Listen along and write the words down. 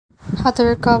How to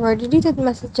recover deleted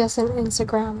messages in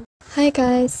Instagram. Hi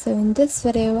guys, so in this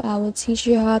video I will teach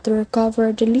you how to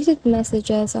recover deleted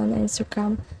messages on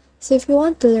Instagram. So if you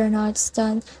want to learn how it's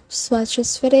done, just watch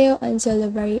this video until the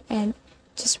very end.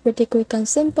 Just pretty quick and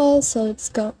simple, so let's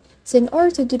go. So in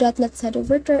order to do that, let's head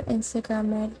over to our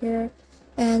Instagram right here.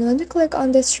 And when you click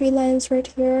on these three lines right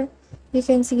here, you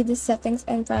can see the settings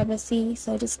and privacy.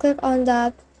 So just click on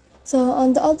that. So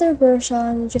on the older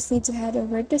version, you just need to head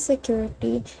over to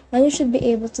security and you should be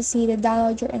able to see the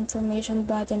download your information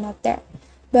button up there.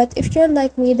 But if you're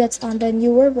like me that's on the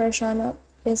newer version of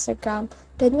Instagram,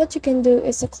 then what you can do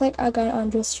is to click again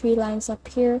on those three lines up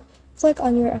here, click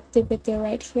on your activity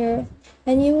right here,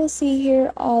 and you will see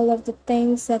here all of the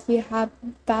things that we have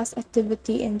past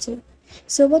activity into.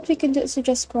 So what we can do is to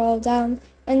just scroll down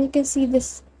and you can see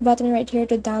this button right here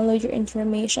to download your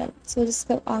information. So just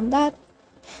click on that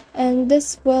and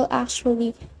this will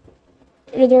actually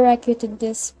redirect you to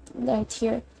this right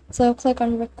here. So click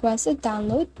on request a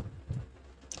download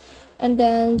and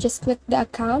then just click the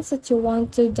accounts that you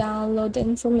want to download the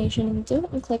information into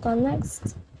and click on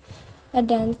next, and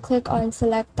then click on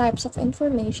select types of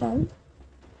information.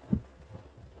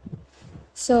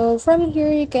 So from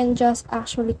here you can just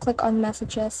actually click on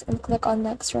messages and click on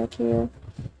next right here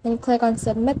and click on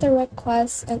submit a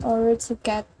request in order to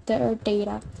get their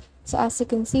data. So as you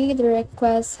can see, the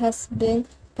request has been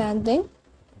pending.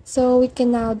 So we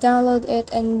can now download it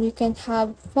and you can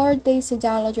have 4 days to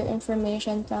download your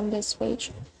information from this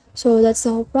page. So that's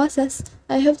the whole process.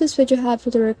 I hope this video helped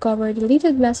you to recover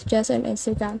deleted messages on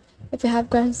Instagram. If you have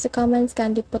questions or comments,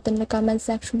 kindly put in the comment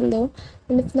section below.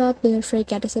 And if not, don't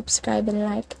forget to subscribe and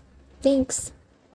like. Thanks!